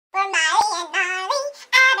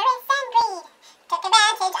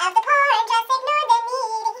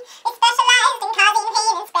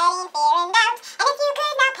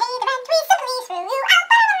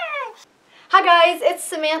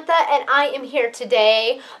and I am here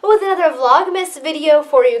today with another Vlogmas video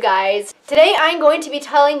for you guys. Today I'm going to be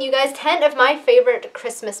telling you guys 10 of my favorite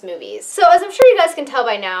Christmas movies. So as I'm sure you guys can tell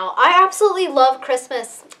by now, I absolutely love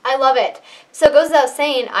Christmas. I love it. So it goes without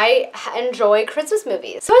saying, I enjoy Christmas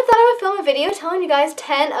movies. So I thought I would film a video telling you guys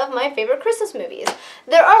 10 of my favorite Christmas movies.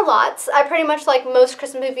 There are lots. I pretty much like most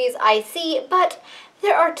Christmas movies I see, but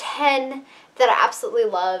there are 10 that I absolutely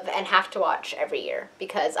love and have to watch every year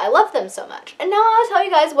because I love them so much. And now I'll tell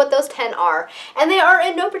you guys what those 10 are. And they are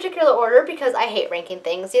in no particular order because I hate ranking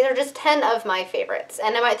things. These are just 10 of my favorites.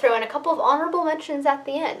 And I might throw in a couple of honorable mentions at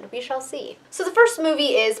the end. We shall see. So the first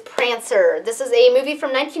movie is Prancer. This is a movie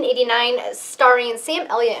from 1989 starring Sam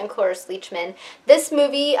Elliott and Cloris Leachman. This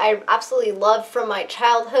movie I absolutely love from my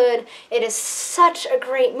childhood. It is such a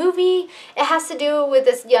great movie. It has to do with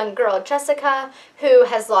this young girl, Jessica, who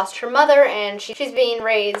has lost her mother and she's being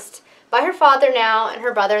raised by her father now and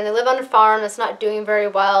her brother, and they live on a farm that's not doing very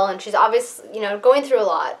well, and she's obviously, going through a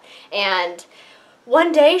lot. And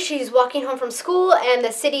one day she's walking home from school and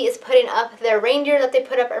the city is putting up their reindeer that they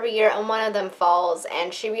put up every year, and one of them falls,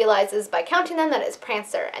 and she realizes by counting them that it's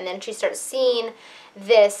Prancer. And then she starts seeing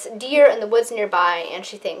this deer in the woods nearby, and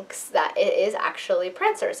she thinks that it is actually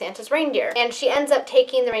Prancer, Santa's reindeer. And she ends up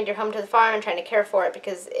taking the reindeer home to the farm and trying to care for it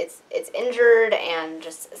because it's injured, and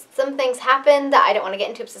just some things happen that I don't want to get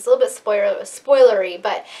into because it's a little bit spoilery,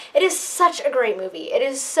 but it is such a great movie. It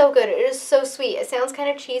is so good. It is so sweet. It sounds kind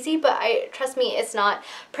of cheesy, but trust me, it's not.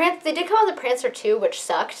 They did come out with Prancer 2, which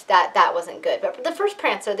sucked. That wasn't good. But the first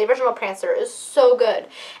Prancer, the original Prancer, is so good.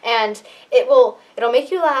 And it'll make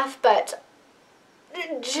you laugh, but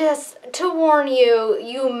just to warn you,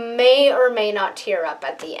 you may or may not tear up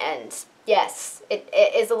at the end. Yes, it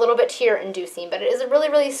is a little bit tear-inducing, but it is a really,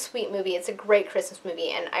 really sweet movie. It's a great Christmas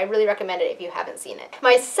movie, and I really recommend it if you haven't seen it.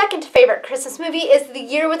 My second favorite Christmas movie is The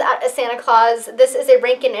Year Without a Santa Claus. This is a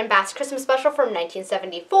Rankin and Bass Christmas special from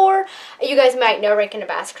 1974. You guys might know Rankin and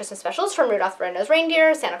Bass Christmas specials from Rudolph the Red-Nosed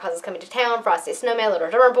Reindeer, Santa Claus is Coming to Town, Frosty the Snowman, Little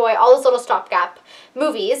Drummer Boy, all those little stopgap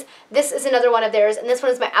movies. This is another one of theirs, and this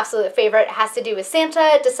one is my absolute favorite. It has to do with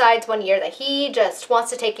Santa decides one year that he just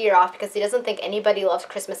wants to take a year off because he doesn't think anybody loves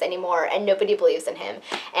Christmas anymore, and nobody believes in him.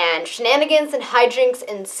 And shenanigans and hijinks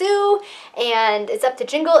ensue, and it's up to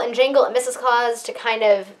Jingle and Jangle and Mrs. Claus to kind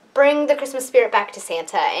of bring the Christmas spirit back to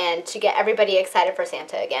Santa and to get everybody excited for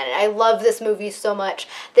Santa again. And I love this movie so much.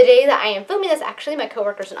 The day that I am filming this, actually, my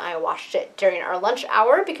coworkers and I watched it during our lunch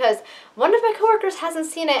hour because one of my coworkers hasn't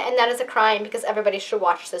seen it, and that is a crime because everybody should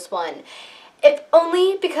watch this one. If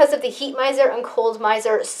only because of the Heat Miser and Cold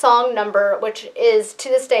Miser song number, which is, to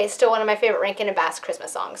this day, still one of my favorite Rankin and Bass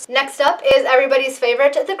Christmas songs. Next up is everybody's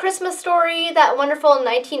favorite, The Christmas Story, that wonderful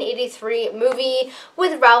 1983 movie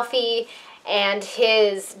with Ralphie and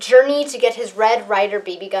his journey to get his Red Ryder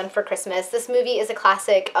BB gun for Christmas. This movie is a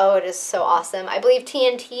classic. Oh, it is so awesome. I believe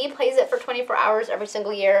TNT plays it for 24 hours every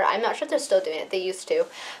single year. I'm not sure if they're still doing it. They used to.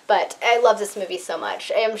 But I love this movie so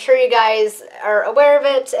much. I'm sure you guys are aware of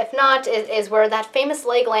it. If not, it is where that famous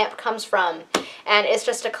leg lamp comes from. And it's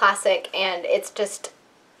just a classic, and it's just,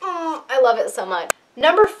 I love it so much.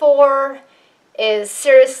 Number 4 is,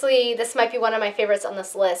 seriously, this might be one of my favorites on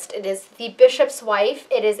this list. It is The Bishop's Wife.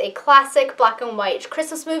 It is a classic black and white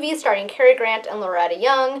Christmas movie starring Cary Grant and Loretta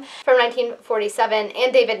Young from 1947,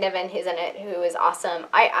 and David Niven, who's in it, who is awesome.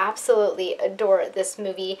 I absolutely adore this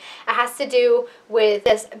movie. It has to do with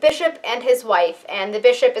this bishop and his wife, and the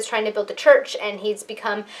bishop is trying to build a church, and he's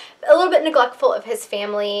become a little bit neglectful of his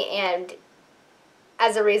family, and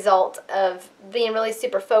as a result of being really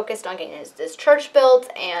super focused on getting this church built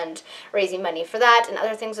and raising money for that and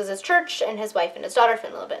other things with his church, and his wife and his daughter feel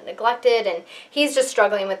a little bit neglected, and he's just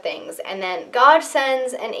struggling with things. And then God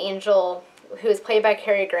sends an angel who is played by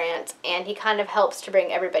Cary Grant, and he kind of helps to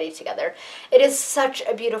bring everybody together. It is such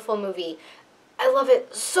a beautiful movie. I love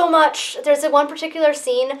it so much. There's one particular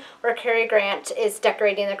scene where Cary Grant is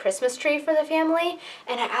decorating the Christmas tree for the family,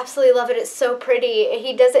 and I absolutely love it. It's so pretty.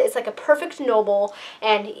 He does it. It's like a perfect noble,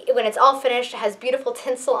 and when it's all finished, it has beautiful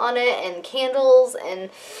tinsel on it and candles, and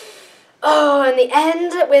oh, and the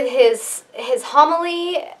end with his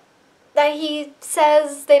homily that he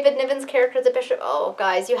says, David Niven's character, the bishop. Oh,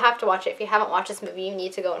 guys, you have to watch it. If you haven't watched this movie, you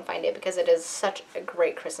need to go and find it because it is such a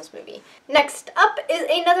great Christmas movie. Next up is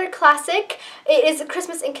another classic. It is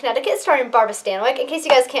Christmas in Connecticut, starring Barbara Stanwyck. In case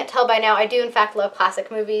you guys can't tell by now, I do in fact love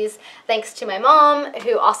classic movies, thanks to my mom,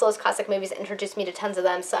 who also loves classic movies and introduced me to tons of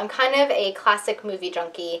them. So I'm kind of a classic movie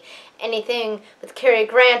junkie. Anything with Cary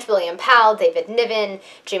Grant, William Powell, David Niven,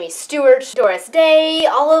 Jimmy Stewart, Doris Day,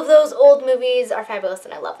 all of those old movies are fabulous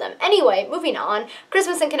and I love them. Anyway, Anyway, moving on.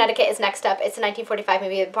 Christmas in Connecticut is next up. It's a 1945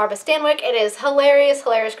 movie with Barbara Stanwyck. It is hilarious,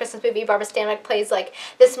 hilarious Christmas movie. Barbara Stanwyck plays like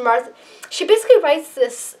this Martha. She basically writes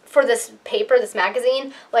this for this paper, this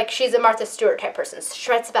magazine, like she's a Martha Stewart type person. So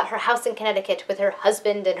she writes about her house in Connecticut with her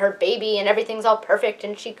husband and her baby, and everything's all perfect,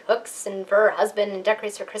 and she cooks and for her husband and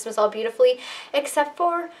decorates her Christmas all beautifully, except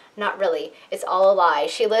for, not really. It's all a lie.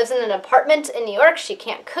 She lives in an apartment in New York. She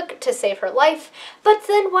can't cook to save her life, but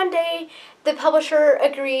then one day the publisher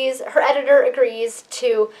agrees, her editor agrees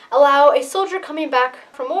to allow a soldier coming back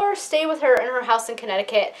from war stay with her in her house in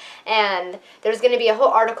Connecticut, and there's going to be a whole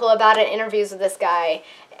article about it, interviews with this guy,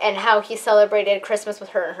 and how he celebrated Christmas with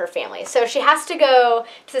her and her family. So she has to go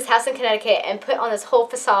to this house in Connecticut and put on this whole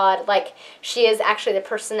facade like she is actually the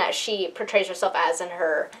person that she portrays herself as in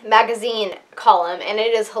her magazine column, and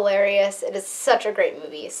it is hilarious. It is such a great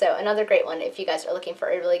movie. So another great one if you guys are looking for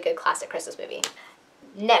a really good classic Christmas movie.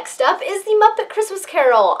 Next up is The Muppet Christmas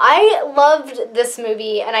Carol. I loved this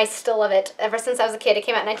movie, and I still love it ever since I was a kid. It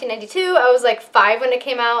came out in 1992. I was like 5 when it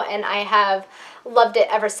came out, and I have loved it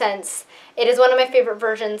ever since. It is one of my favorite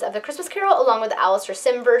versions of the Christmas Carol, along with the Alistair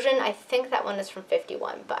Sim version. I think that one is from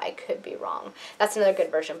 51, but I could be wrong. That's another good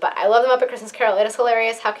version. But I love The Muppet Christmas Carol. It is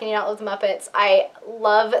hilarious. How can you not love the Muppets? I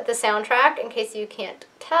love the soundtrack. In case you can't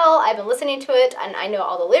tell, I've been listening to it, and I know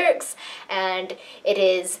all the lyrics, and it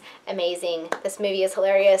is amazing. This movie is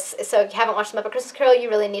hilarious. So if you haven't watched The Muppet Christmas Carol, you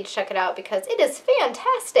really need to check it out because it is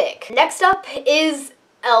fantastic. Next up is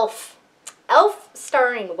Elf. Elf,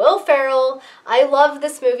 starring Will Ferrell. I love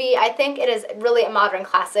this movie. I think it is really a modern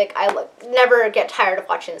classic. I never get tired of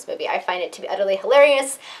watching this movie. I find it to be utterly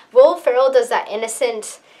hilarious. Will Ferrell does that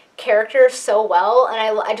innocent character so well,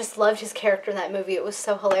 and I just loved his character in that movie. It was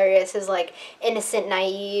so hilarious. His like innocent,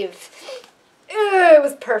 naive. It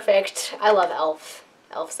was perfect. I love Elf.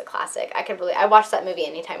 Elf's a classic. I watch that movie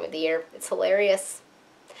any time of the year. It's hilarious.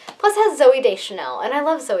 Plus it has Zooey Deschanel, and I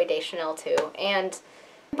love Zooey Deschanel too. And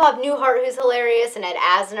Bob Newhart, who's hilarious, and Ed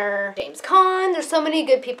Asner, James Caan. There's so many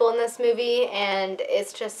good people in this movie, and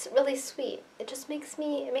it's just really sweet. It just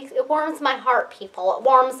it warms my heart, people. It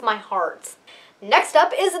warms my heart. Next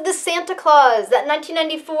up is The Santa Claus, that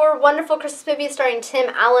 1994 wonderful Christmas movie starring Tim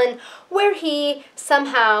Allen, where he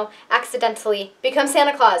somehow accidentally becomes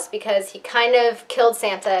Santa Claus because he kind of killed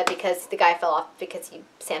Santa because the guy fell off,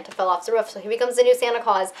 Santa fell off the roof, so he becomes the new Santa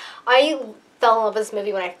Claus. I fell in love with this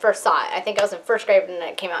movie when I first saw it. I think I was in first grade when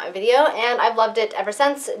it came out in video, and I've loved it ever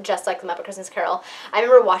since, just like The Muppet Christmas Carol. I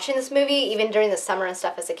remember watching this movie even during the summer and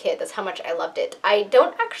stuff as a kid. That's how much I loved it. I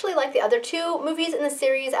don't actually like the other two movies in the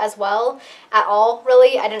series as well at all,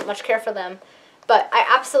 really. I didn't much care for them, but I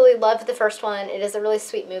absolutely loved the first one. It is a really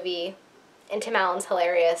sweet movie, and Tim Allen's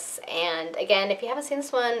hilarious. And again, if you haven't seen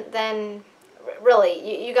this one, then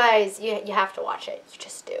really, you guys, you have to watch it. You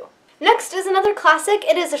just do. Next is another classic.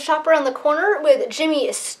 It is A Shop Around the Corner with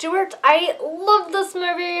Jimmy Stewart. I love this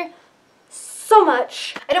movie so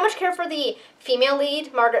much. I don't much care for the female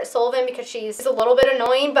lead, Margaret Sullivan, because she's a little bit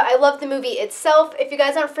annoying, but I love the movie itself. If you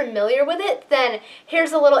guys aren't familiar with it, then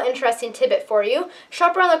here's a little interesting tidbit for you.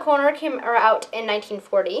 Shop Around the Corner came out in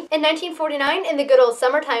 1940. In 1949, In the Good Old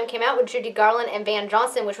Summertime came out with Judy Garland and Van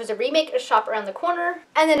Johnson, which was a remake of Shop Around the Corner.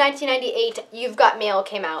 And then 1998, You've Got Mail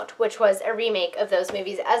came out, which was a remake of those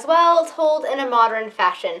movies as well, told in a modern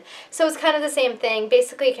fashion. So it's kind of the same thing.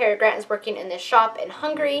 Basically, Cary Grant is working in this shop in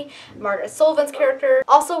Hungary. Margaret Sullivan's character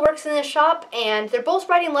also works in this shop, and they're both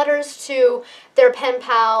writing letters to their pen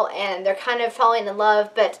pal, and they're kind of falling in love,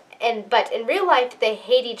 but in real life they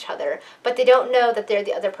hate each other, but they don't know that they're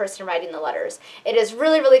the other person writing the letters. It is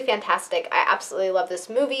really, really fantastic. I absolutely love this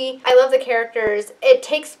movie. I love the characters. It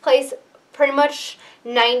takes place pretty much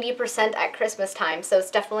 90% at Christmas time, so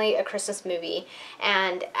it's definitely a Christmas movie.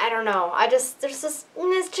 And I don't know,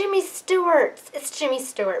 it's Jimmy Stewart. It's Jimmy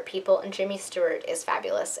Stewart, people, and Jimmy Stewart is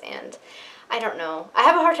fabulous. And I don't know. I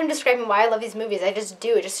have a hard time describing why I love these movies. I just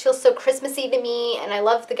do. It just feels so Christmassy to me, and I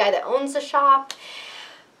love the guy that owns the shop.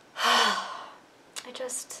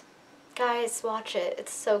 Guys, watch it.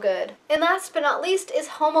 It's so good. And last but not least is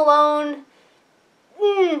Home Alone.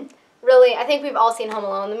 Really, I think we've all seen Home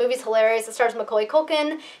Alone. The movie's hilarious. It stars Macaulay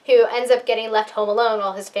Culkin, who ends up getting left home alone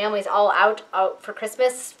while his family's all out for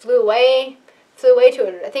Christmas. Flew away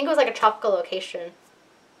to, I think it was like a tropical location.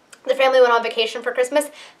 The family went on vacation for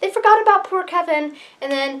Christmas. They forgot about poor Kevin,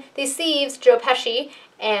 and then these thieves, Joe Pesci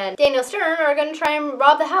and Daniel Stern, are going to try and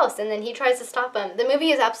rob the house, and then he tries to stop them. The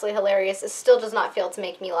movie is absolutely hilarious. It still does not fail to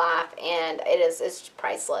make me laugh, and it's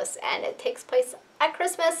priceless, and it takes place at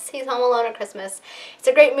Christmas. He's home alone at Christmas. It's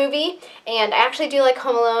a great movie, and I actually do like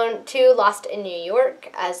Home Alone 2 Lost in New York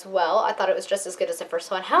as well. I thought it was just as good as the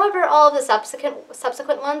first one. However, all of the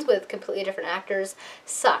subsequent ones with completely different actors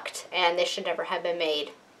sucked, and they should never have been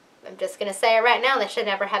made. I'm just going to say it right now, they should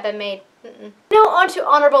never have been made. Now on to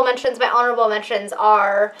honorable mentions. My honorable mentions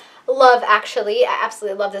are Love Actually. I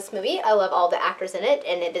absolutely love this movie. I love all the actors in it,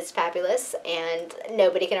 and it is fabulous, and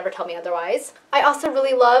nobody can ever tell me otherwise. I also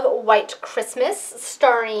really love White Christmas,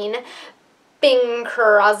 starring Bing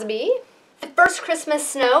Crosby. The First Christmas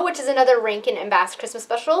Snow, which is another Rankin and Bass Christmas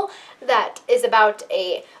special that is about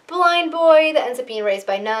a blind boy that ends up being raised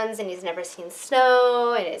by nuns, and he's never seen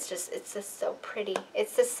snow, and it's just so pretty.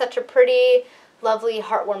 It's just such a pretty, lovely,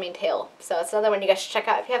 heartwarming tale. So it's another one you guys should check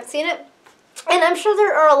out if you haven't seen it. And I'm sure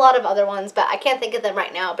there are a lot of other ones, but I can't think of them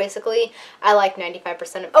right now. Basically, I like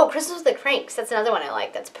 95% of... Oh, Christmas with the Cranks. That's another one I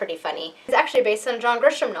like. That's pretty funny. It's actually based on a John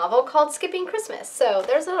Grisham novel called Skipping Christmas. So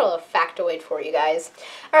there's a little factoid for you guys.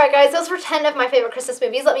 Alright guys, those were 10 of my favorite Christmas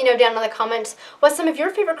movies. Let me know down in the comments what some of your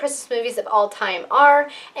favorite Christmas movies of all time are.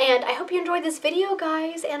 And I hope you enjoyed this video,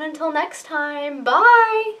 guys. And until next time,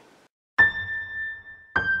 bye!